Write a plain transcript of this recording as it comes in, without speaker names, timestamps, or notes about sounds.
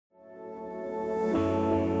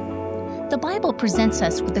The Bible presents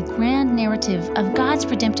us with a grand narrative of God's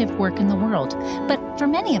redemptive work in the world. But for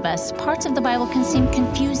many of us, parts of the Bible can seem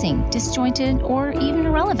confusing, disjointed, or even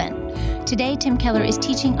irrelevant. Today, Tim Keller is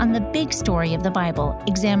teaching on the big story of the Bible,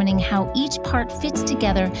 examining how each part fits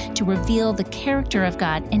together to reveal the character of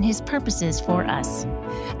God and His purposes for us.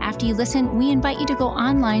 After you listen, we invite you to go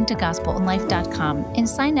online to gospelandlife.com and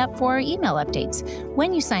sign up for our email updates.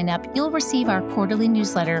 When you sign up, you'll receive our quarterly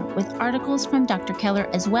newsletter with articles from Dr. Keller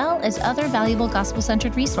as well as other valuable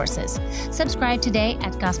gospel-centered resources. Subscribe today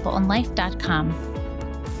at gospelandlife.com.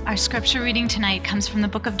 Our scripture reading tonight comes from the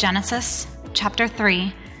book of Genesis, chapter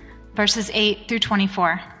 3, verses 8 through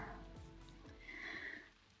 24.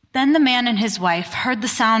 Then the man and his wife heard the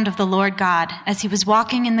sound of the Lord God as he was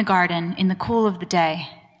walking in the garden in the cool of the day,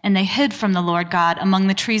 and they hid from the Lord God among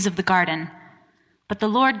the trees of the garden. But the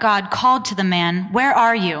Lord God called to the man, "Where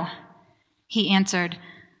are you?" He answered,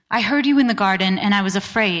 "I heard you in the garden, and I was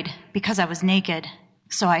afraid, because I was naked,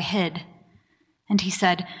 so I hid." And he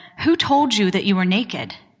said, "Who told you that you were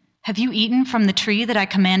naked? Have you eaten from the tree that I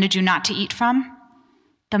commanded you not to eat from?"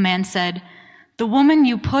 The man said, "The woman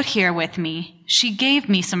you put here with me, she gave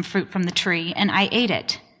me some fruit from the tree, and I ate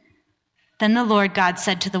it." Then the Lord God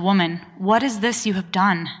said to the woman, "What is this you have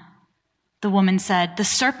done?" The woman said, "The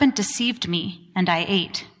serpent deceived me, and I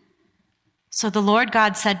ate." So the Lord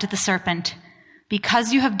God said to the serpent,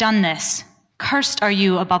 "Because you have done this, cursed are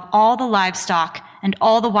you above all the livestock and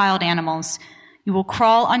all the wild animals. You will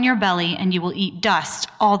crawl on your belly, and you will eat dust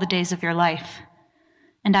all the days of your life.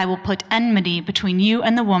 And I will put enmity between you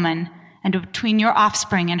and the woman, and between your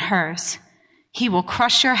offspring and hers. He will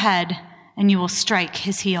crush your head, and you will strike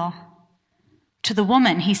his heel." To the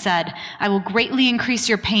woman he said, "I will greatly increase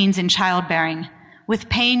your pains in childbearing. With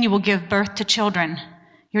pain you will give birth to children.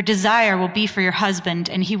 Your desire will be for your husband,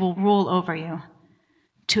 and he will rule over you."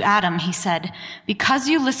 To Adam he said, "Because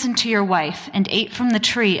you listened to your wife and ate from the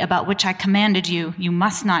tree about which I commanded you, you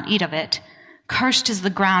must not eat of it. Cursed is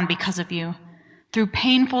the ground because of you. Through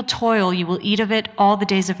painful toil you will eat of it all the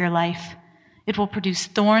days of your life. It will produce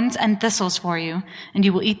thorns and thistles for you, and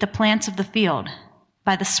you will eat the plants of the field.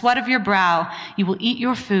 By the sweat of your brow you will eat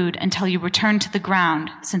your food until you return to the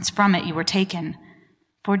ground, since from it you were taken.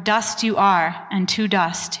 For dust you are, and to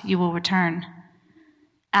dust you will return."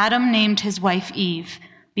 Adam named his wife Eve,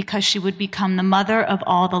 because she would become the mother of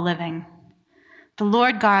all the living. The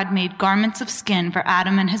Lord God made garments of skin for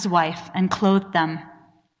Adam and his wife and clothed them.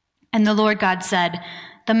 And the Lord God said,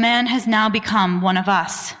 "The man has now become one of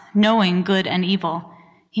us, knowing good and evil.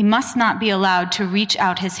 He must not be allowed to reach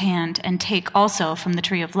out his hand and take also from the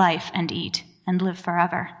tree of life and eat and live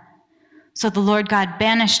forever." So the Lord God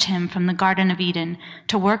banished him from the Garden of Eden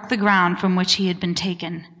to work the ground from which he had been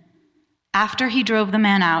taken. After he drove the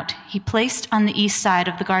man out, he placed on the east side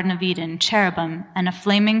of the Garden of Eden cherubim and a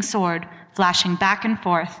flaming sword flashing back and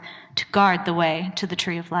forth to guard the way to the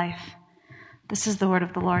tree of life. This is the word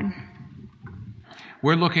of the Lord.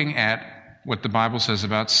 We're looking at what the Bible says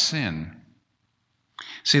about sin.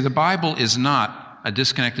 See, the Bible is not a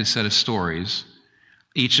disconnected set of stories,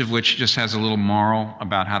 each of which just has a little moral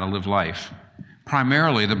about how to live life.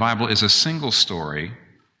 Primarily, the Bible is a single story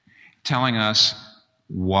telling us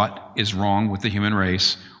what is wrong with the human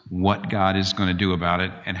race, what God is going to do about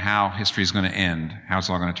it, and how history is going to end, how it's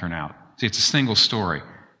all going to turn out. See, it's a single story.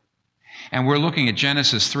 And we're looking at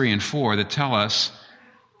Genesis 3 and 4 that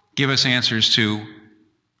give us answers to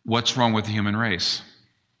what's wrong with the human race.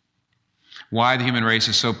 Why the human race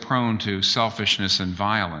is so prone to selfishness and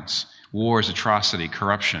violence, wars, atrocity,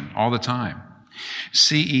 corruption, all the time.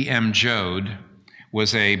 C.E.M. Joad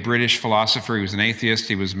was a British philosopher. He was an atheist.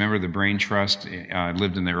 He was a member of the Brain Trust,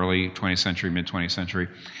 lived in the early 20th century, mid-20th century.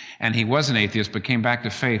 And he was an atheist, but came back to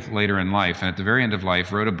faith later in life. And at the very end of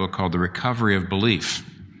life, wrote a book called The Recovery of Belief.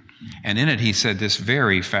 And in it, he said this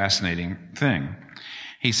very fascinating thing.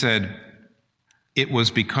 He said, "It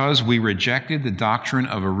was because we rejected the doctrine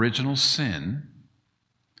of original sin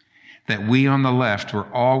that we on the left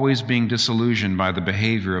were always being disillusioned by the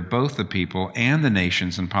behavior of both the people and the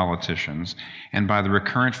nations and politicians, and by the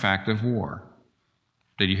recurrent fact of war."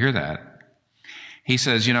 Did you hear that? He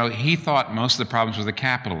says, he thought most of the problems were the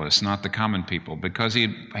capitalists, not the common people, because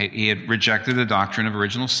he had rejected the doctrine of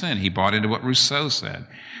original sin. He bought into what Rousseau said,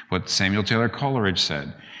 what Samuel Taylor Coleridge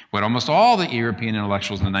said, what almost all the European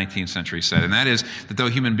intellectuals in the 19th century said, and that is that though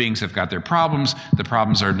human beings have got their problems, the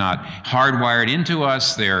problems are not hardwired into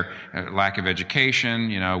us, they're lack of education,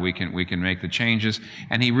 we can make the changes.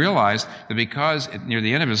 And he realized that because, near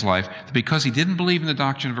the end of his life, because he didn't believe in the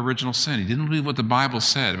doctrine of original sin, he didn't believe what the Bible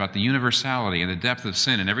said about the universality and the depth of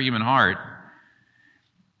sin in every human heart,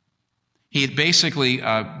 he had basically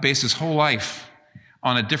based his whole life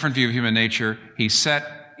on a different view of human nature. He set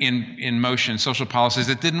in motion social policies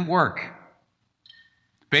that didn't work.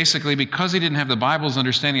 Basically, because he didn't have the Bible's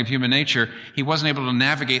understanding of human nature, he wasn't able to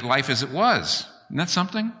navigate life as it was. Isn't that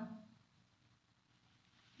something?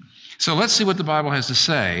 So let's see what the Bible has to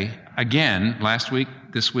say again last week,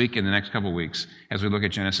 this week, and the next couple of weeks as we look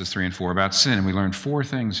at Genesis 3 and 4 about sin. And we learned 4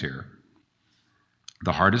 things here.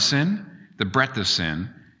 The heart of sin, the breadth of sin,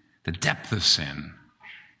 the depth of sin,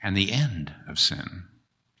 and the end of sin.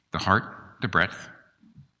 The heart, the breadth,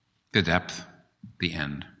 the depth, the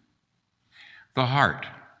end. The heart.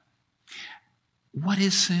 What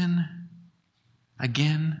is sin?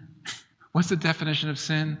 Again, what's the definition of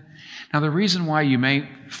sin? Now, the reason why you may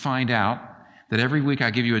find out that every week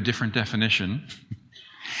I give you a different definition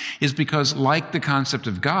is because, like the concept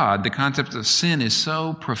of God, the concept of sin is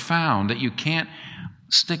so profound that you can't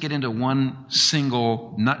stick it into one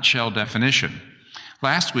single nutshell definition.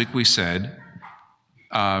 Last week we said,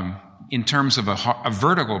 in terms of a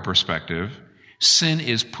vertical perspective, sin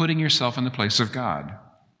is putting yourself in the place of God.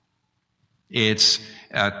 It's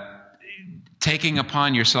taking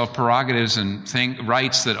upon yourself prerogatives and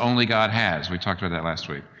rights that only God has. We talked about that last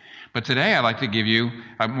week. But today I'd like to give you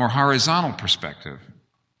a more horizontal perspective.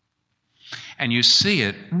 And you see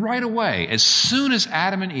it right away. As soon as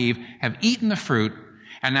Adam and Eve have eaten the fruit,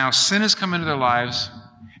 and now sin has come into their lives,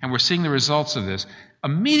 and we're seeing the results of this,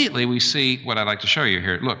 immediately we see what I'd like to show you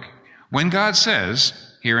here. Look, when God says,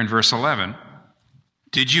 here in verse 11,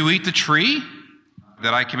 "Did you eat the tree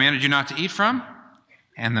that I commanded you not to eat from?"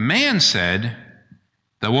 And the man said,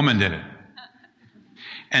 "The woman did it."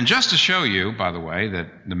 And just to show you, by the way,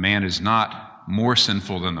 that the man is not more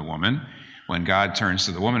sinful than the woman, when God turns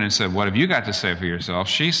to the woman and said, "What have you got to say for yourself?"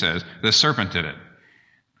 she says, "The serpent did it."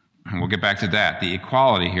 And we'll get back to that, the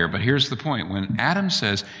equality here. But here's the point. When Adam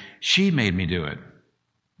says, "She made me do it,"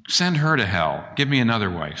 send her to hell. Give me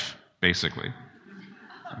another wife, basically.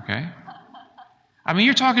 Okay? I mean,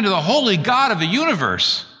 you're talking to the holy God of the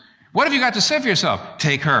universe. What have you got to say for yourself?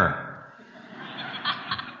 Take her.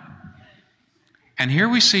 And here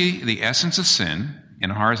we see the essence of sin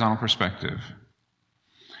in a horizontal perspective.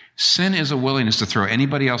 Sin is a willingness to throw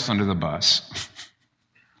anybody else under the bus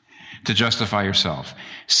to justify yourself.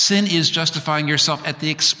 Sin is justifying yourself at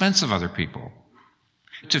the expense of other people.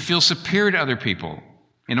 To feel superior to other people.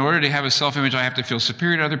 In order to have a self-image, I have to feel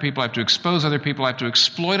superior to other people. I have to expose other people. I have to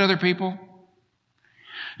exploit other people.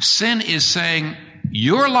 Sin is saying,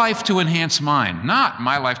 your life to enhance mine, not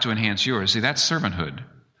my life to enhance yours. See, that's servanthood.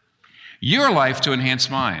 Your life to enhance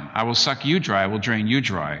mine. I will suck you dry. I will drain you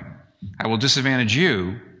dry. I will disadvantage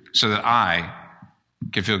you so that I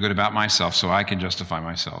can feel good about myself, so I can justify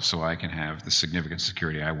myself, so I can have the significant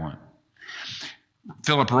security I want.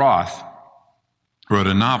 Philip Roth wrote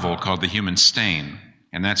a novel called The Human Stain,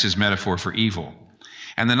 and that's his metaphor for evil.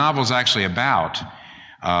 And the novel is actually about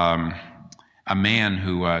a man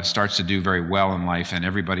who starts to do very well in life, and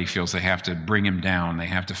everybody feels they have to bring him down. They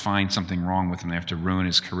have to find something wrong with him. They have to ruin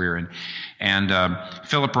his career. And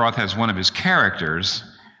Philip Roth has one of his characters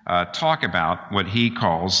talk about what he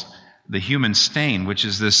calls the human stain, which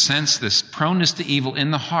is this sense, this proneness to evil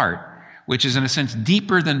in the heart, which is in a sense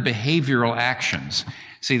deeper than behavioral actions.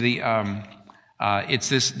 See, it's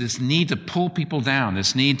this need to pull people down,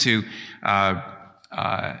 this need to,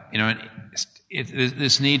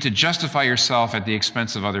 this need to justify yourself at the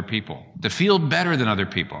expense of other people, to feel better than other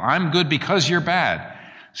people. I'm good because you're bad.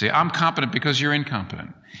 See, I'm competent because you're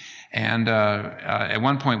incompetent. And at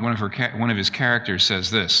one point, one of his characters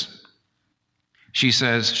says this.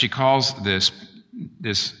 She calls this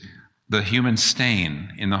the human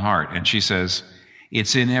stain in the heart, and she says,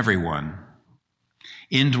 it's in everyone,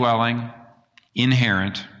 indwelling,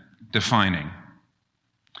 inherent, defining.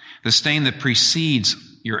 The stain that precedes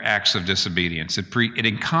your acts of disobedience. It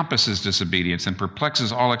encompasses disobedience and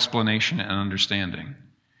perplexes all explanation and understanding.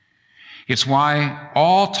 It's why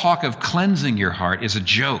all talk of cleansing your heart is a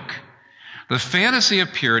joke. The fantasy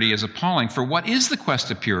of purity is appalling, for what is the quest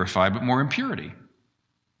to purify but more impurity?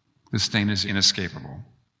 The stain is inescapable.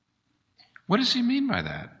 What does he mean by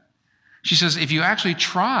that? She says, if you actually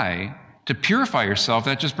try to purify yourself,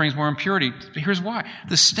 that just brings more impurity. Here's why.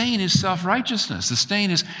 The stain is self-righteousness. The stain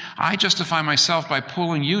is, I justify myself by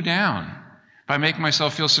pulling you down, by making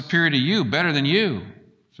myself feel superior to you, better than you.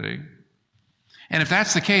 See? And if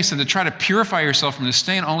that's the case, then to try to purify yourself from the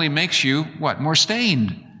stain only makes you, what? More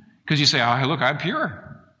stained. Because you say, oh, look, I'm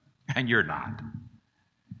pure. And you're not.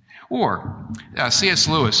 Or, C.S.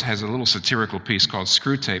 Lewis has a little satirical piece called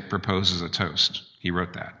Screwtape Proposes a Toast. He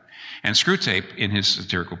wrote that. And Screwtape, in his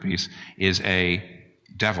satirical piece, is a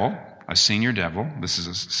devil, a senior devil. This is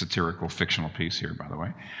a satirical, fictional piece here, by the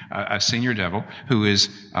way. A senior devil who is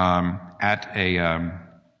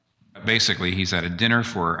basically, he's at a dinner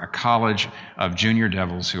for a college of junior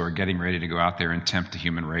devils who are getting ready to go out there and tempt the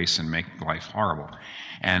human race and make life horrible.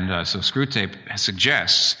 And so Screwtape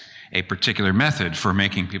suggests a particular method for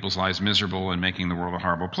making people's lives miserable and making the world a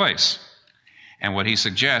horrible place. And what he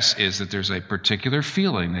suggests is that there's a particular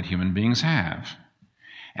feeling that human beings have.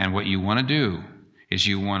 And what you want to do is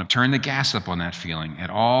you want to turn the gas up on that feeling at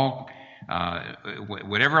all.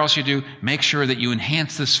 Whatever else you do, make sure that you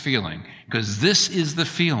enhance this feeling, because this is the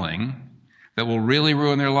feeling that will really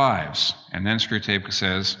ruin their lives. And then Screwtape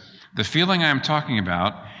says, the feeling I'm talking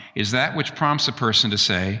about is that which prompts a person to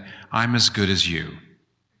say, I'm as good as you.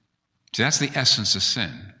 See, that's the essence of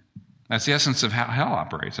sin. That's the essence of how hell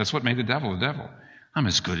operates. That's what made the devil the devil. I'm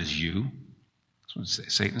as good as you. That's when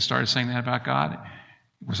Satan started saying that about God.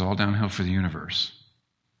 It was all downhill for the universe.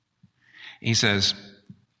 He says,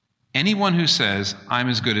 anyone who says, I'm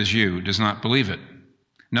as good as you, does not believe it.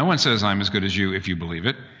 No one says, I'm as good as you, if you believe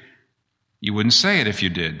it. You wouldn't say it if you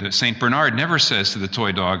did. St. Bernard never says to the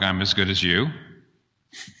toy dog, I'm as good as you.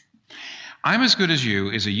 I'm as good as you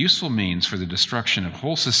is a useful means for the destruction of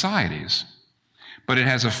whole societies, but it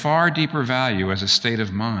has a far deeper value as a state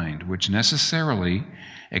of mind, which necessarily,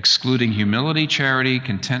 excluding humility, charity,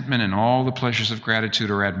 contentment, and all the pleasures of gratitude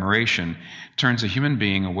or admiration, turns a human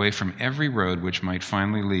being away from every road which might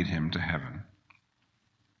finally lead him to heaven.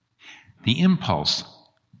 The impulse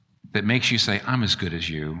that makes you say, I'm as good as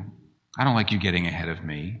you, I don't like you getting ahead of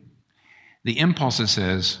me, the impulse that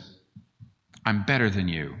says, I'm better than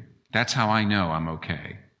you, that's how I know I'm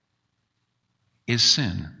okay, is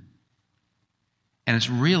sin. And it's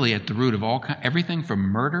really at the root of everything from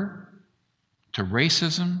murder to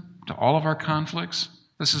racism to all of our conflicts.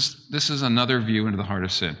 This is another view into the heart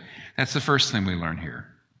of sin. That's the first thing we learn here.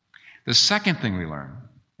 The second thing we learn,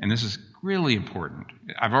 and this is really important,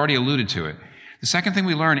 I've already alluded to it. The second thing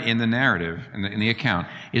we learn in the narrative, in the account,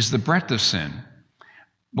 is the breadth of sin.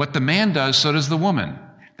 What the man does, so does the woman.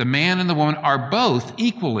 The man and the woman are both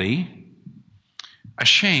equally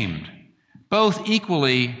ashamed, both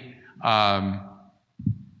equally,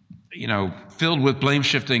 filled with blame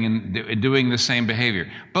shifting and doing the same behavior,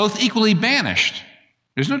 both equally banished.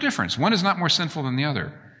 There's no difference. One is not more sinful than the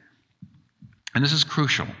other. And this is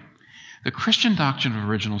crucial. The Christian doctrine of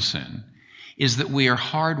original sin is that we are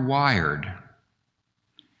hardwired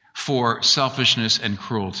for selfishness and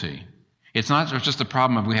cruelty. It's not just a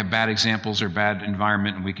problem of we have bad examples or bad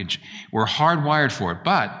environment and we're hardwired for it.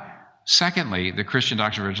 But secondly, the Christian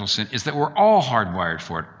doctrine of original sin is that we're all hardwired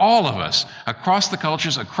for it. All of us, across the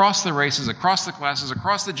cultures, across the races, across the classes,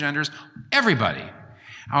 across the genders, everybody.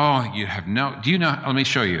 Oh, let me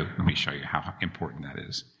show you how important that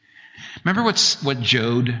is. Remember what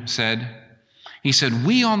Joad said? He said,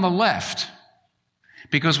 we on the left,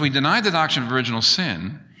 because we denied the doctrine of original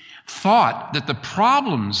sin, thought that the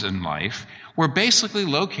problems in life were basically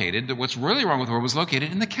located, that what's really wrong with the world was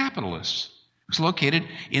located in the capitalists. It was located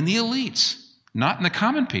in the elites, not in the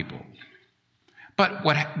common people. But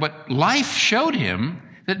what life showed him,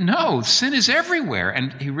 that no, sin is everywhere.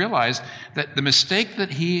 And he realized that the mistake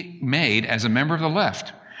that he made as a member of the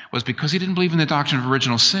left was because he didn't believe in the doctrine of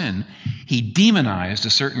original sin, he demonized a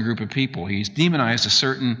certain group of people. He demonized a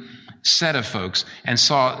certain set of folks and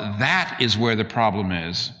saw that is where the problem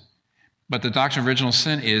is. But the doctrine of original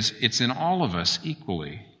sin is, it's in all of us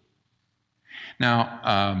equally. Now,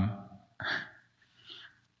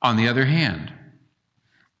 on the other hand,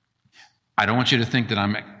 I don't want you to think that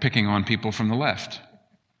I'm picking on people from the left.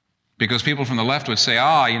 Because people from the left would say,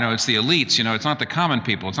 it's the elites, it's not the common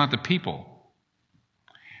people, it's not the people.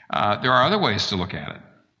 There are other ways to look at it.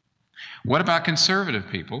 What about conservative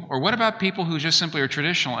people? Or what about people who just simply are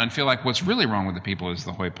traditional and feel like what's really wrong with the people is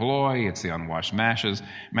the hoi polloi, it's the unwashed masses,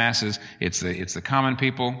 it's the common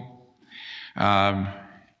people?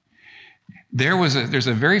 There's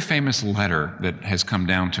a very famous letter that has come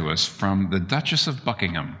down to us from the Duchess of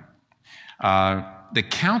Buckingham. The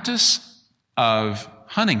Countess of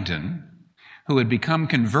Huntingdon, who had become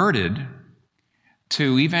converted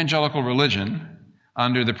to evangelical religion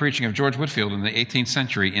under the preaching of George Whitefield in the 18th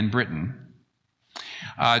century in Britain,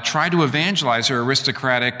 tried to evangelize her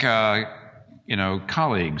aristocratic,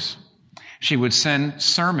 colleagues. She would send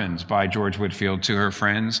sermons by George Whitefield to her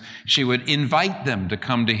friends. She would invite them to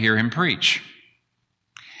come to hear him preach.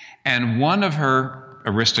 And one of her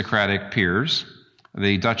aristocratic peers,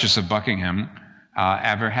 the Duchess of Buckingham,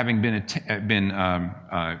 having been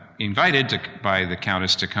invited by the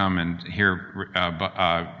Countess to come and hear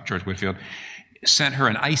George Whitefield, sent her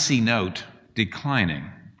an icy note declining.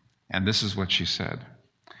 And this is what she said.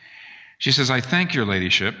 She says, I thank your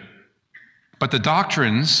ladyship, but the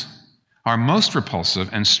doctrines are most repulsive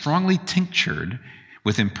and strongly tinctured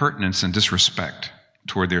with impertinence and disrespect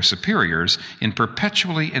toward their superiors in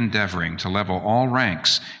perpetually endeavoring to level all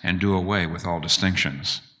ranks and do away with all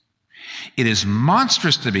distinctions. It is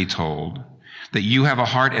monstrous to be told that you have a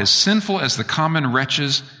heart as sinful as the common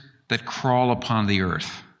wretches that crawl upon the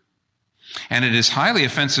earth. And it is highly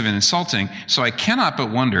offensive and insulting, so I cannot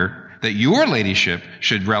but wonder that your ladyship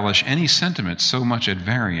should relish any sentiment so much at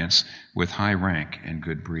variance with high rank and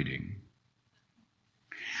good breeding.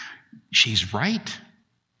 She's right.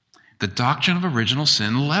 The doctrine of original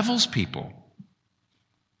sin levels people.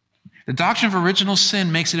 The doctrine of original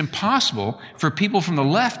sin makes it impossible for people from the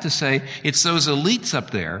left to say it's those elites up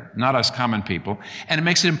there, not us common people, and it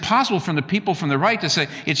makes it impossible for the people from the right to say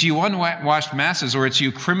it's you unwashed masses or it's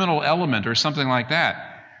you criminal element or something like that.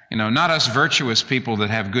 Not us virtuous people that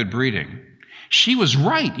have good breeding. She was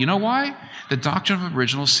right. You know why? The doctrine of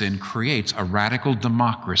original sin creates a radical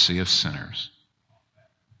democracy of sinners.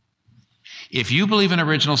 If you believe in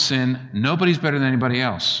original sin, nobody's better than anybody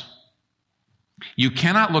else. You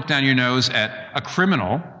cannot look down your nose at a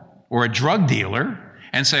criminal or a drug dealer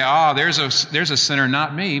and say, there's a sinner,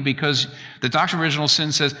 not me, because the doctrine of original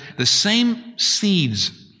sin says the same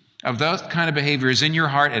seeds of that kind of behavior is in your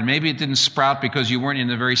heart, and maybe it didn't sprout because you weren't in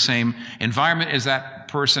the very same environment as that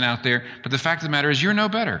person out there, but the fact of the matter is you're no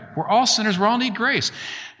better. We're all sinners. We all need grace.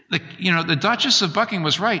 The Duchess of Buckingham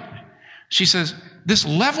was right. She says, this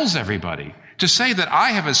levels everybody. To say that I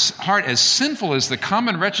have a heart as sinful as the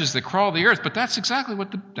common wretches that crawl the earth, but that's exactly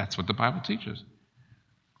what the Bible teaches.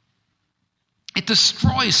 It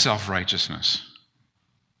destroys self-righteousness.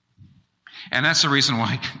 And that's the reason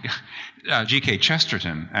why G.K.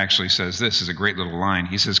 Chesterton actually says this is a great little line.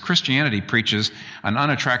 He says, Christianity preaches an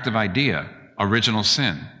unattractive idea, original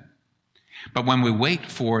sin. But when we wait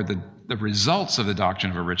for the results of the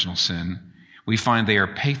doctrine of original sin, we find they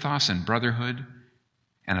are pathos and brotherhood,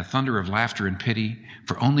 and a thunder of laughter and pity,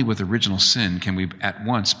 for only with original sin can we at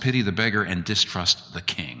once pity the beggar and distrust the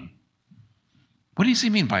king. What does he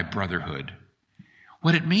mean by brotherhood?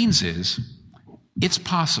 What it means is, it's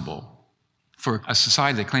possible for a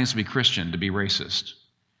society that claims to be Christian to be racist.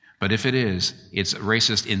 But if it is, it's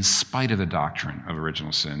racist in spite of the doctrine of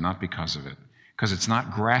original sin, not because of it, because it's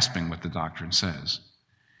not grasping what the doctrine says.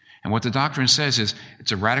 And what the doctrine says is,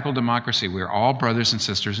 it's a radical democracy. We're all brothers and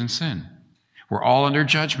sisters in sin. We're all under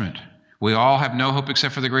judgment. We all have no hope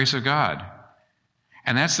except for the grace of God.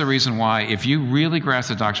 And that's the reason why, if you really grasp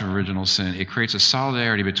the doctrine of original sin, it creates a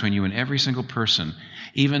solidarity between you and every single person,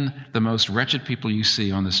 even the most wretched people you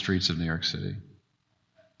see on the streets of New York City.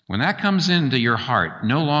 When that comes into your heart,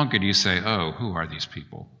 no longer do you say, who are these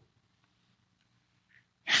people?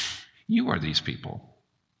 You are these people.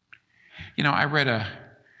 I read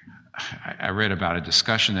about a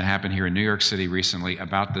discussion that happened here in New York City recently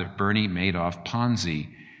about the Bernie Madoff Ponzi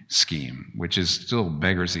scheme, which is still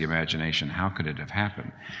beggars the imagination. How could it have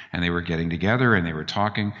happened? And they were getting together and they were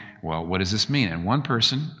talking, well, what does this mean? And one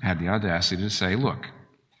person had the audacity to say, look,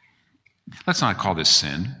 let's not call this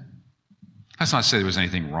sin. Let's not say there was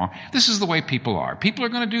anything wrong. This is the way people are. People are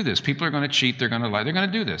going to do this. People are going to cheat. They're going to lie. They're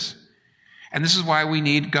going to do this. And this is why we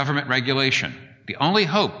need government regulation. The only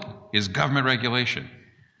hope is government regulation.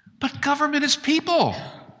 But government is people.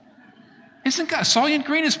 Isn't God? Soylent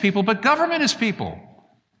Green is people, but government is people.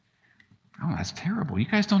 Oh, that's terrible. You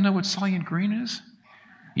guys don't know what Soylent Green is?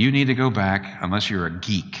 You need to go back, unless you're a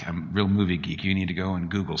geek, a real movie geek, you need to go and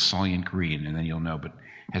Google Soylent Green, and then you'll know. But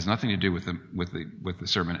it has nothing to do with the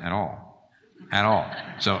sermon at all. At all.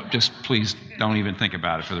 So just please don't even think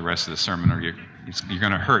about it for the rest of the sermon, or you're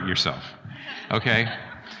going to hurt yourself. Okay?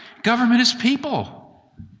 Government is people.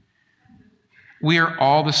 We are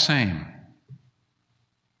all the same.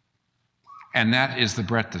 And that is the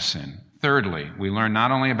breadth of sin. Thirdly, we learn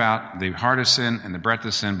not only about the heart of sin and the breadth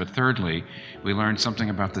of sin, but thirdly, we learn something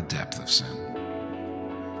about the depth of sin.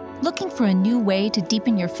 Looking for a new way to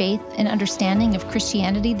deepen your faith and understanding of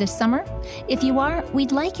Christianity this summer? If you are,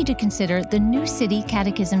 we'd like you to consider the New City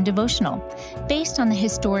Catechism Devotional. Based on the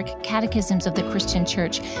historic catechisms of the Christian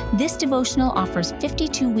Church, this devotional offers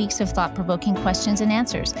 52 weeks of thought-provoking questions and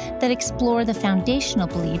answers that explore the foundational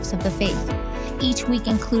beliefs of the faith. Each week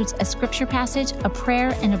includes a scripture passage, a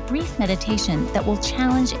prayer, and a brief meditation that will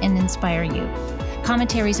challenge and inspire you.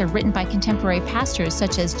 Commentaries are written by contemporary pastors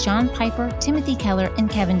such as John Piper, Timothy Keller, and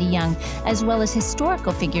Kevin DeYoung, as well as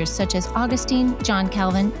historical figures such as Augustine, John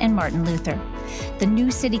Calvin, and Martin Luther. The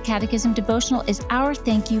New City Catechism devotional is our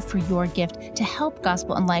thank you for your gift to help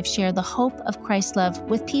Gospel in Life share the hope of Christ's love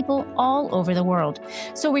with people all over the world.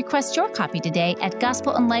 So request your copy today at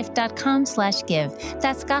gospelinlife.com/give.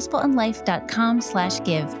 That's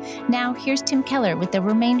gospelinlife.com/give. Now, here's Tim Keller with the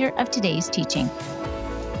remainder of today's teaching.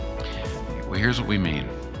 Well, here's what we mean.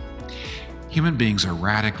 Human beings are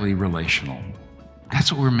radically relational.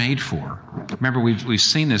 That's what we're made for. Remember, we've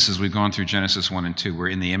seen this as we've gone through Genesis 1 and 2. We're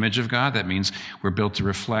in the image of God. That means we're built to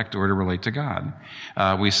reflect or to relate to God.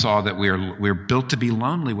 We saw that we're built to be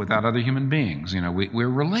lonely without other human beings. We're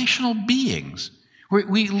relational beings.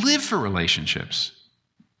 We live for relationships.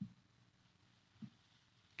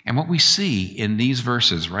 And what we see in these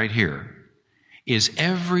verses right here is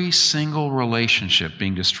every single relationship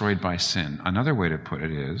being destroyed by sin. Another way to put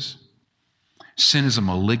it is, sin is a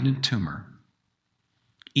malignant tumor,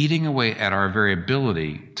 eating away at our very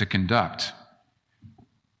ability to conduct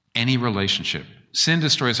any relationship. Sin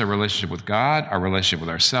destroys our relationship with God, our relationship with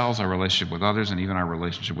ourselves, our relationship with others, and even our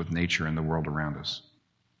relationship with nature and the world around us.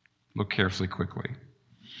 Look carefully, quickly.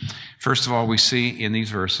 First of all, we see in these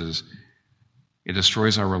verses, it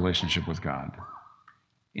destroys our relationship with God.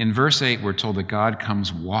 In verse 8, we're told that God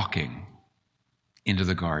comes walking into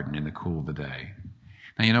the garden in the cool of the day.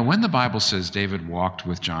 Now, when the Bible says David walked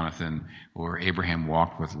with Jonathan or Abraham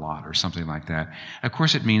walked with Lot or something like that, of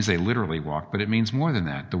course it means they literally walked, but it means more than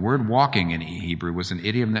that. The word walking in Hebrew was an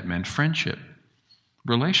idiom that meant friendship,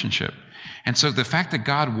 relationship. And so the fact that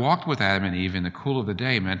God walked with Adam and Eve in the cool of the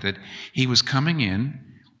day meant that he was coming in,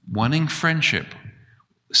 wanting friendship,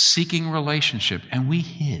 seeking relationship, and we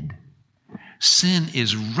hid. Sin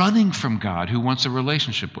is running from God who wants a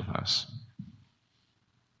relationship with us.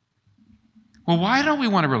 Well, why don't we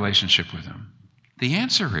want a relationship with him? The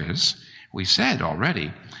answer is, we said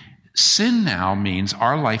already, sin now means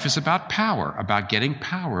our life is about power, about getting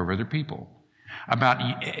power over other people,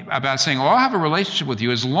 about saying, I'll have a relationship with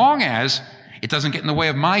you as long as it doesn't get in the way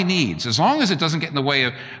of my needs, as long as it doesn't get in the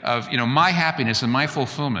way of my happiness and my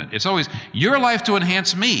fulfillment. It's always your life to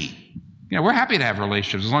enhance me. We're happy to have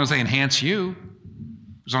relationships as long as they enhance you,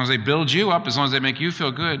 as long as they build you up, as long as they make you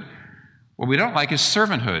feel good. What we don't like is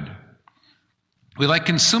servanthood. We like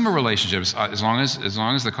consumer relationships as long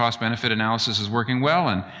as the cost-benefit analysis is working well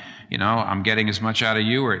and, I'm getting as much out of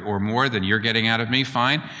you or more than you're getting out of me,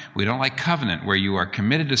 fine. We don't like covenant, where you are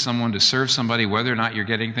committed to someone to serve somebody whether or not you're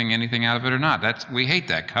getting anything out of it or not. We hate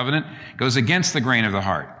that. Covenant goes against the grain of the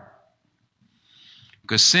heart.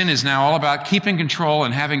 Because sin is now all about keeping control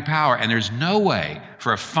and having power, and there's no way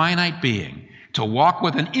for a finite being to walk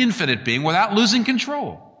with an infinite being without losing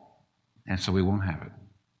control. And so we won't have it.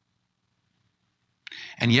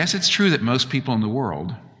 And yes, it's true that most people in the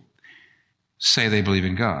world say they believe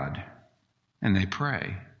in God and they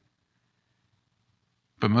pray.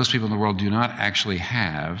 But most people in the world do not actually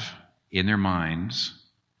have in their minds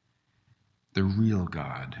the real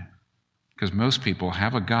God. Because most people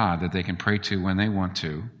have a God that they can pray to when they want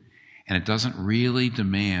to, and it doesn't really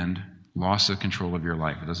demand loss of control of your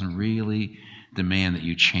life. It doesn't really demand that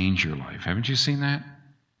you change your life. Haven't you seen that?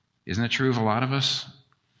 Isn't that true of a lot of us?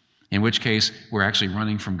 In which case, we're actually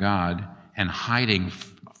running from God and hiding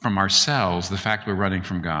from ourselves the fact we're running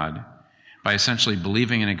from God by essentially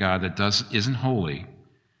believing in a God that isn't holy,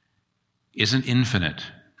 isn't infinite,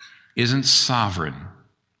 isn't sovereign.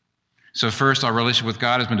 So first, our relationship with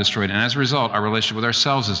God has been destroyed, and as a result, our relationship with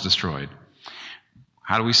ourselves is destroyed.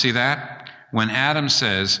 How do we see that? When Adam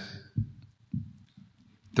says,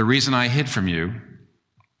 the reason I hid from you,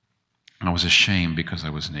 I was ashamed because I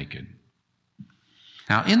was naked.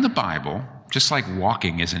 Now, in the Bible, just like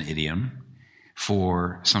walking is an idiom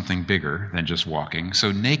for something bigger than just walking,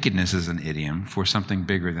 so nakedness is an idiom for something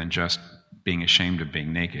bigger than just being ashamed of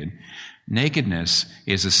being naked. Nakedness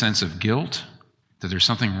is a sense of guilt, that there's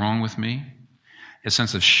something wrong with me, a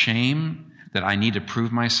sense of shame, that I need to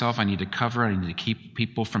prove myself, I need to cover, I need to keep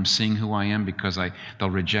people from seeing who I am because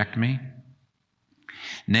they'll reject me.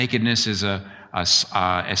 Nakedness is a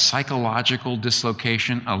psychological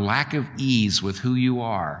dislocation, a lack of ease with who you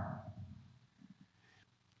are.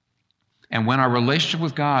 And when our relationship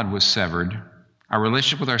with God was severed, our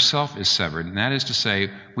relationship with ourselves is severed, and that is to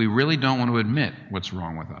say, we really don't want to admit what's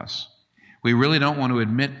wrong with us. We really don't want to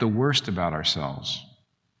admit the worst about ourselves.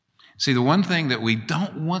 See, the one thing that we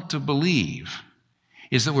don't want to believe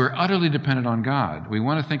is that we're utterly dependent on God. We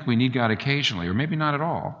want to think we need God occasionally, or maybe not at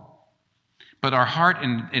all. But our heart,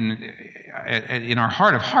 in our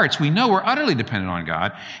heart of hearts, we know we're utterly dependent on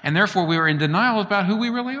God, and therefore we are in denial about who we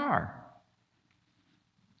really are.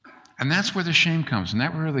 And that's where the shame comes, and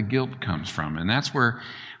that's where the guilt comes from, and that's where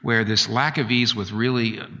this lack of ease with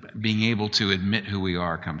really being able to admit who we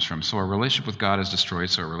are comes from. So our relationship with God is destroyed,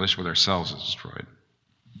 so our relationship with ourselves is destroyed.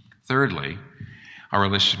 Thirdly, our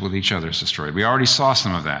relationship with each other is destroyed. We already saw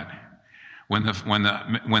some of that. When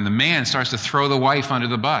the man starts to throw the wife under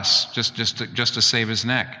the bus just to save his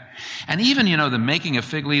neck. And even, the making of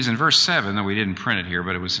fig leaves in verse 7, though we didn't print it here,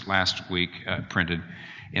 but it was last week printed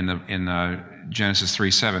in Genesis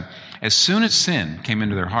 3:7. As soon as sin came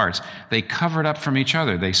into their hearts, they covered up from each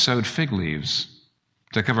other. They sewed fig leaves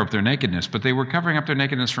to cover up their nakedness. But they were covering up their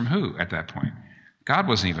nakedness from who at that point? God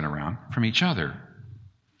wasn't even around. From each other.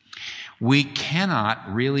 We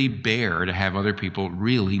cannot really bear to have other people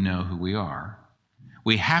really know who we are.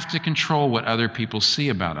 We have to control what other people see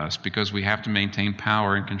about us because we have to maintain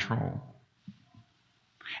power and control.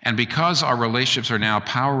 And because our relationships are now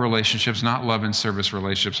power relationships, not love and service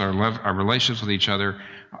relationships, our relationships with each other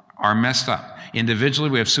are messed up. Individually,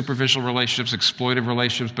 we have superficial relationships, exploitive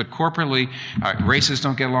relationships, but corporately, races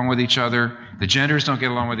don't get along with each other, the genders don't get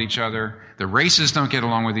along with each other, the races don't get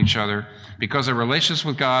along with each other, because our relationships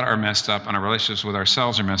with God are messed up, and our relationships with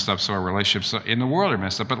ourselves are messed up, so our relationships in the world are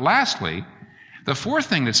messed up. But lastly, the fourth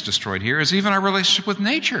thing that's destroyed here is even our relationship with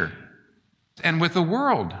nature and with the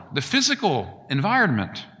world, the physical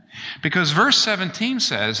environment. Because verse 17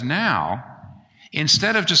 says, now,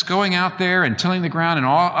 instead of just going out there and tilling the ground and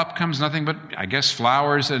all up comes nothing but, I guess,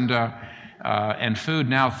 flowers and food,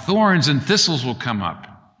 now thorns and thistles will come up.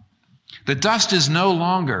 The dust is no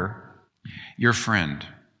longer your friend.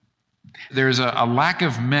 There's a lack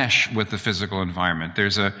of mesh with the physical environment.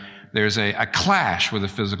 There's a clash with the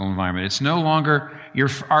physical environment. It's no longer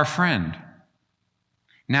our friend.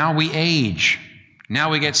 Now we age. Now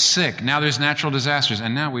we get sick. Now there's natural disasters.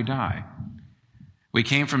 And now we die. We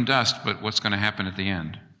came from dust, but what's going to happen at the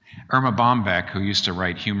end? Irma Bombeck, who used to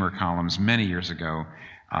write humor columns many years ago,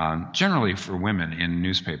 generally for women in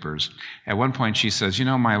newspapers, at one point she says,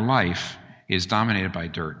 my life is dominated by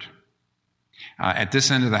dirt. At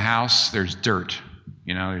this end of the house, there's dirt.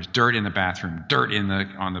 There's dirt in the bathroom, dirt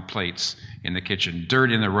on the plates in the kitchen,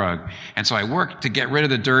 dirt in the rug. And so I work to get rid of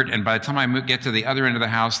the dirt, and by the time I get to the other end of the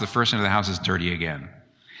house, the first end of the house is dirty again.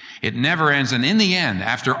 It never ends, and in the end,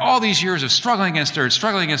 after all these years of struggling against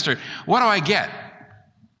dirt, what do I get?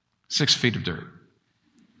 6 feet of dirt.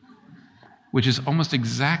 Which is almost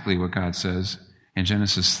exactly what God says in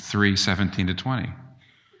Genesis 3:17-20.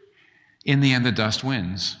 In the end, the dust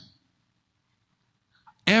wins.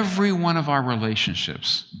 Every one of our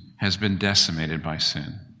relationships has been decimated by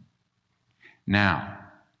sin. Now,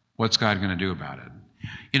 what's God going to do about it?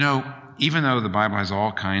 Even though the Bible has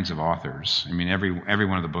all kinds of authors, every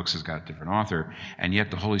one of the books has got a different author, and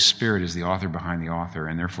yet the Holy Spirit is the author behind the author,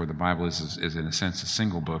 and therefore the Bible is in a sense a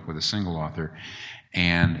single book with a single author,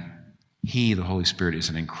 and He, the Holy Spirit, is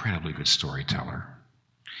an incredibly good storyteller.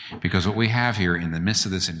 Because what we have here in the midst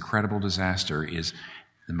of this incredible disaster is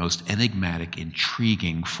the most enigmatic,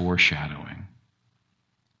 intriguing foreshadowing.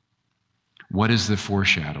 What is the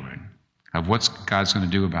foreshadowing of what God's going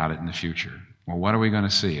to do about it in the future? Well, what are we going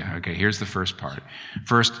to see? Okay, here's the first part.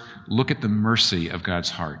 First, look at the mercy of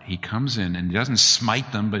God's heart. He comes in and He doesn't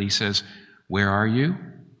smite them, but He says, where are you?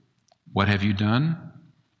 What have you done?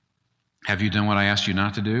 Have you done what I asked you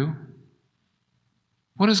not to do?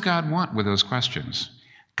 What does God want with those questions?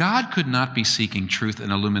 God could not be seeking truth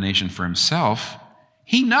and illumination for Himself.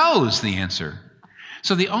 He knows the answer.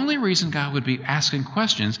 So the only reason God would be asking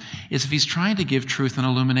questions is if He's trying to give truth and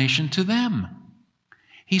illumination to them.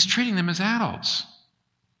 He's treating them as adults.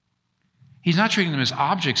 He's not treating them as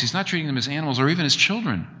objects. He's not treating them as animals or even as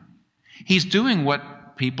children. He's doing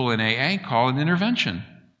what people in AA call an intervention.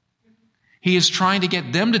 He is trying to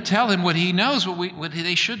get them to tell Him what He knows, what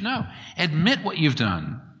they should know. Admit what you've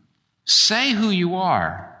done. Say who you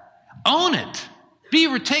are. Own it.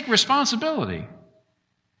 Take responsibility.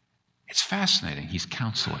 It's fascinating. He's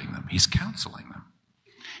counseling them.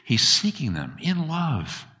 He's seeking them in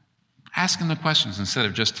love. Asking the questions instead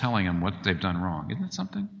of just telling them what they've done wrong. Isn't it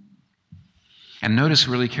something? And notice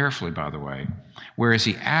really carefully, by the way, whereas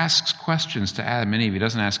He asks questions to Adam and Eve, He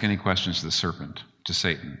doesn't ask any questions to the serpent, to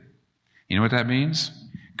Satan. You know what that means?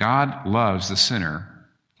 God loves the sinner,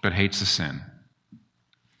 but hates the sin.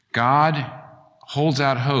 God holds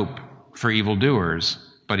out hope for evildoers,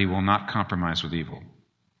 but He will not compromise with evil.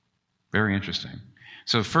 Very interesting.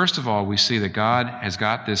 So first of all, we see that God has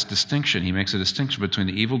got this distinction. He makes a distinction between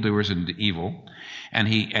the evildoers and the evil, and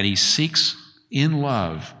he seeks in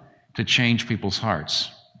love to change people's hearts.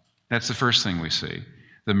 That's the first thing we see,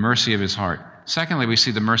 the mercy of His heart. Secondly, we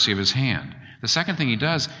see the mercy of His hand. The second thing He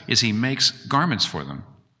does is He makes garments for them.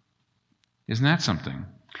 Isn't that something?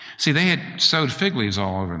 See, they had sewed fig leaves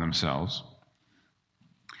all over themselves.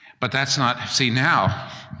 But that's not, see,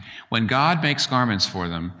 now, when God makes garments for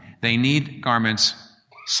them, they need garments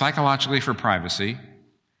psychologically for privacy.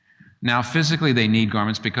 Now, physically, they need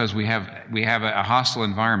garments because we have a hostile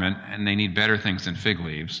environment, and they need better things than fig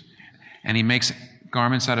leaves. And he makes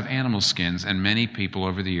garments out of animal skins, and many people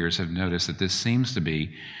over the years have noticed that this seems to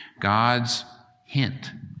be God's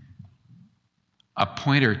hint, a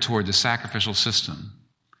pointer toward the sacrificial system,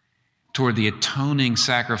 toward the atoning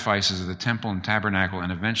sacrifices of the temple and tabernacle,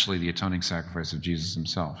 and eventually the atoning sacrifice of Jesus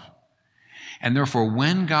himself. And therefore,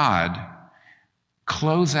 when God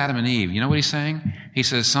clothes Adam and Eve, you know what he's saying? He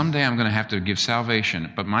says, someday I'm going to have to give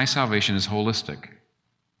salvation, but my salvation is holistic.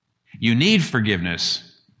 You need forgiveness.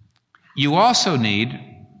 You also need,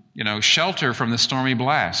 shelter from the stormy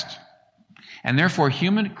blast. And therefore,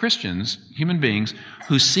 human beings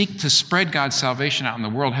who seek to spread God's salvation out in the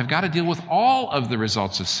world have got to deal with all of the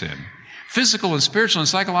results of sin. Physical and spiritual and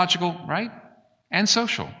psychological, right? And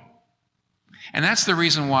social. And that's the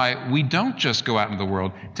reason why we don't just go out into the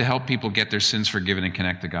world to help people get their sins forgiven and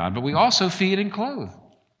connect to God, but we also feed and clothe.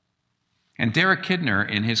 And Derek Kidner,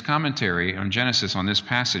 in his commentary on Genesis on this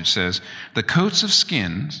passage, says, the coats of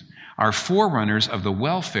skins are forerunners of the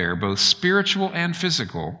welfare, both spiritual and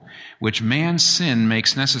physical, which man's sin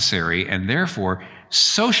makes necessary, and therefore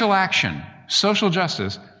social action, social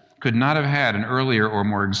justice, could not have had an earlier or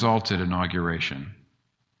more exalted inauguration.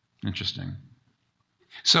 Interesting.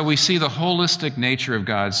 So we see the holistic nature of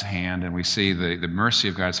God's hand, and we see the mercy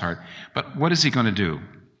of God's heart. But what is he going to do?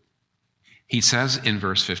 He says in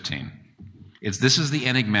verse 15, this is the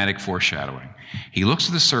enigmatic foreshadowing. He looks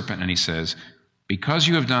at the serpent and he says, because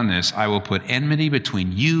you have done this, I will put enmity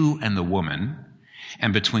between you and the woman,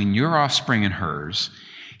 and between your offspring and hers.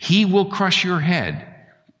 He will crush your head,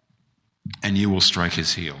 and you will strike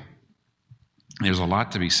his heel. There's a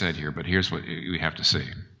lot to be said here, but here's what we have to see.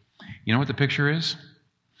 You know what the picture is?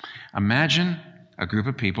 Imagine a group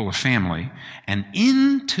of people, a family, and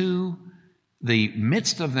into the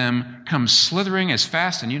midst of them comes slithering as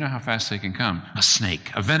fast, and you know how fast they can come, a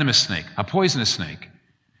snake, a venomous snake, a poisonous snake,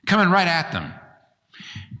 coming right at them.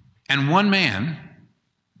 And one man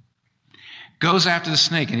goes after the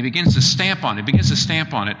snake, and he begins to stamp on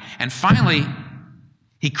it, and finally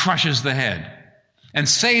he crushes the head and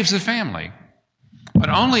saves the family. But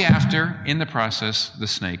only after, in the process, the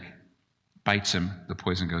snake bites him, the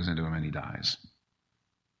poison goes into him, and he dies.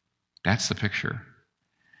 That's the picture.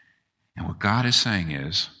 And what God is saying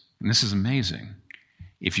is, and this is amazing,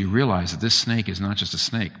 if you realize that this snake is not just a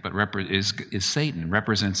snake, but is Satan,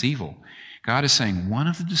 represents evil. God is saying one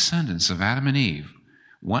of the descendants of Adam and Eve,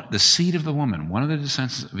 the seed of the woman, one of the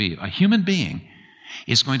descendants of Eve, a human being,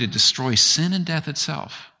 is going to destroy sin and death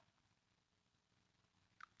itself,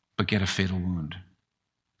 but get a fatal wound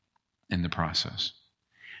in the process.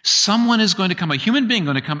 Someone is going to come, a human being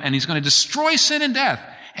going to come, and he's going to destroy sin and death,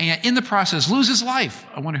 and yet in the process lose his life.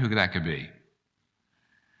 I wonder who that could be.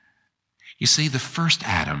 You see, the first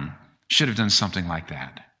Adam should have done something like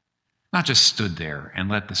that. Not just stood there and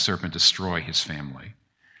let the serpent destroy his family.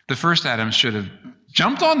 The first Adam should have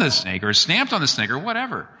jumped on the snake or stamped on the snake or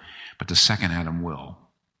whatever. But the second Adam will.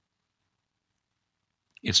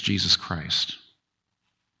 It's Jesus Christ.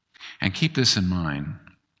 And keep this in mind.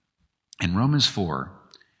 In Romans 4,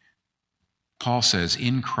 Paul says,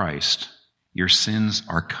 in Christ, your sins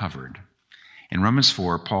are covered. In Romans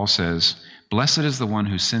 4, Paul says, blessed is the one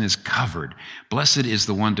whose sin is covered. Blessed is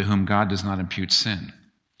the one to whom God does not impute sin.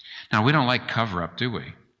 Now, we don't like cover-up, do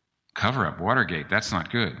we? Cover-up, Watergate, that's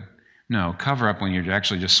not good. No, cover-up when you're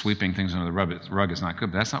actually just sweeping things under the rug is not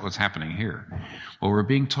good, but that's not what's happening here. What we're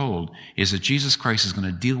being told is that Jesus Christ is going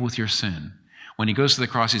to deal with your sin. When he goes to the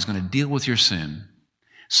cross, he's going to deal with your sin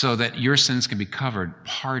so that your sins can be covered,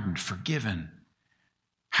 pardoned, forgiven.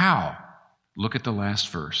 How? Look at the last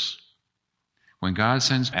verse. When God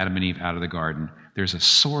sends Adam and Eve out of the garden, there's a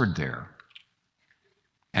sword there.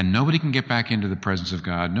 And nobody can get back into the presence of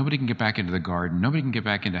God. Nobody can get back into the garden. Nobody can get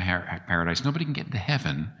back into paradise. Nobody can get into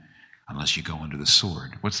heaven unless you go under the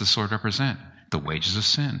sword. What's the sword represent? The wages of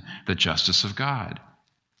sin, the justice of God.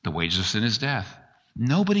 The wages of sin is death.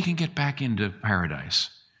 Nobody can get back into paradise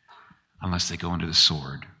unless they go under the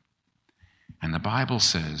sword. And the Bible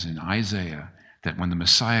says in Isaiah that when the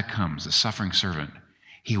Messiah comes, the suffering servant,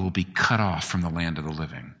 he will be cut off from the land of the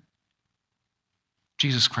living.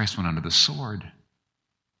 Jesus Christ went under the sword.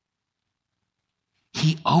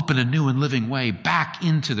 He opened a new and living way back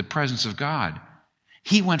into the presence of God.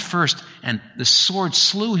 He went first, and the sword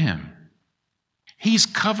slew him. He's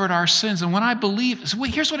covered our sins. And when I believe, so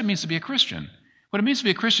here's what it means to be a Christian. What it means to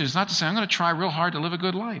be a Christian is not to say, I'm going to try real hard to live a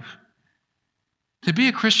good life. To be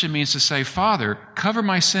a Christian means to say, Father, cover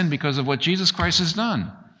my sin because of what Jesus Christ has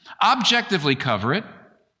done. Objectively cover it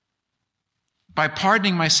by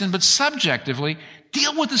pardoning my sin, but subjectively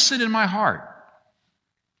deal with the sin in my heart.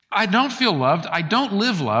 I don't feel loved. I don't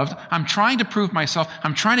live loved. I'm trying to prove myself.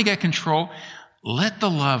 I'm trying to get control. Let the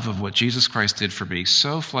love of what Jesus Christ did for me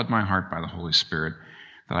so flood my heart by the Holy Spirit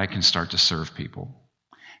that I can start to serve people.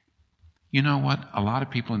 You know what? A lot of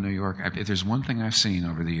people in New York, if there's one thing I've seen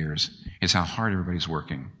over the years, is how hard everybody's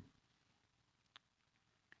working.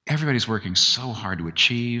 Everybody's working so hard to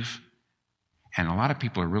achieve, and a lot of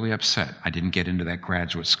people are really upset. I didn't get into that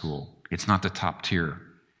graduate school. It's not the top tier.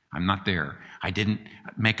 I'm not there. I didn't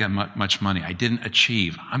make much money. I didn't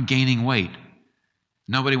achieve. I'm gaining weight.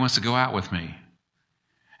 Nobody wants to go out with me.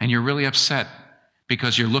 And you're really upset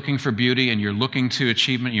because you're looking for beauty and you're looking to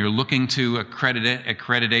achievement, you're looking to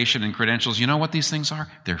accreditation and credentials. You know what these things are?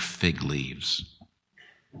 They're fig leaves.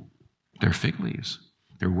 They're fig leaves.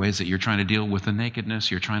 They're ways that you're trying to deal with the nakedness.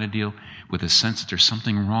 You're trying to deal with a sense that there's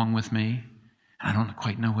something wrong with me. And I don't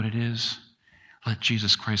quite know what it is. Let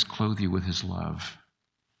Jesus Christ clothe you with his love.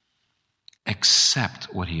 Accept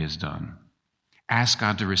what he has done. Ask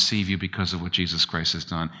God to receive you because of what Jesus Christ has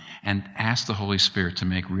done. And ask the Holy Spirit to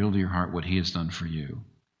make real to your heart what he has done for you.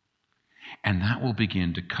 And that will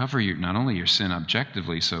begin to cover not only your sin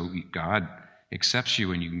objectively, so God accepts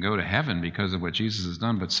you and you can go to heaven because of what Jesus has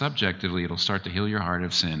done, but subjectively it'll start to heal your heart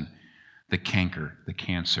of sin, the canker, the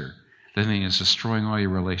cancer. The thing is destroying all your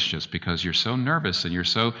relationships because you're so nervous and you're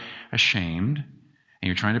so ashamed and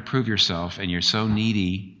you're trying to prove yourself and you're so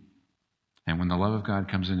needy. And when the love of God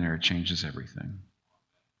comes in there, it changes everything.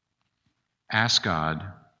 Ask God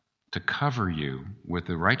to cover you with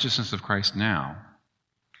the righteousness of Christ now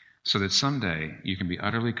so that someday you can be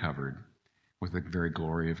utterly covered with the very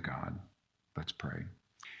glory of God. Let's pray.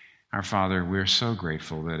 Our Father, we're so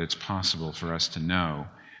grateful that it's possible for us to know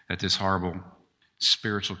that this horrible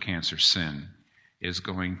spiritual cancer, sin,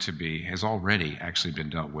 has already actually been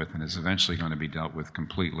dealt with and is eventually going to be dealt with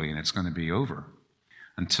completely, and it's going to be over.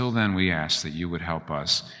 Until then, we ask that you would help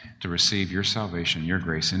us to receive your salvation, your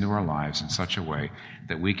grace into our lives in such a way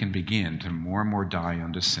that we can begin to more and more die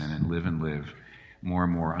unto sin and live more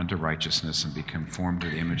and more unto righteousness and be conformed to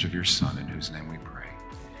the image of your Son, in whose name we pray.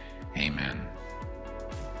 Amen.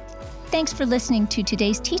 Thanks for listening to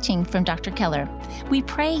today's teaching from Dr. Keller. We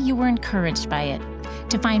pray you were encouraged by it.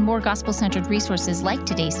 To find more gospel-centered resources like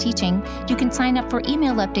today's teaching, you can sign up for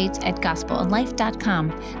email updates at gospelandlife.com.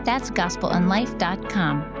 That's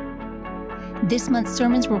gospelandlife.com. This month's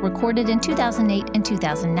sermons were recorded in 2008 and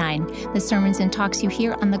 2009. The sermons and talks you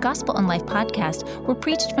hear on the Gospel and Life podcast were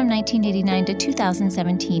preached from 1989 to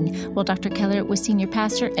 2017, while Dr. Keller was senior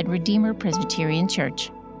pastor at Redeemer Presbyterian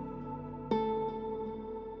Church.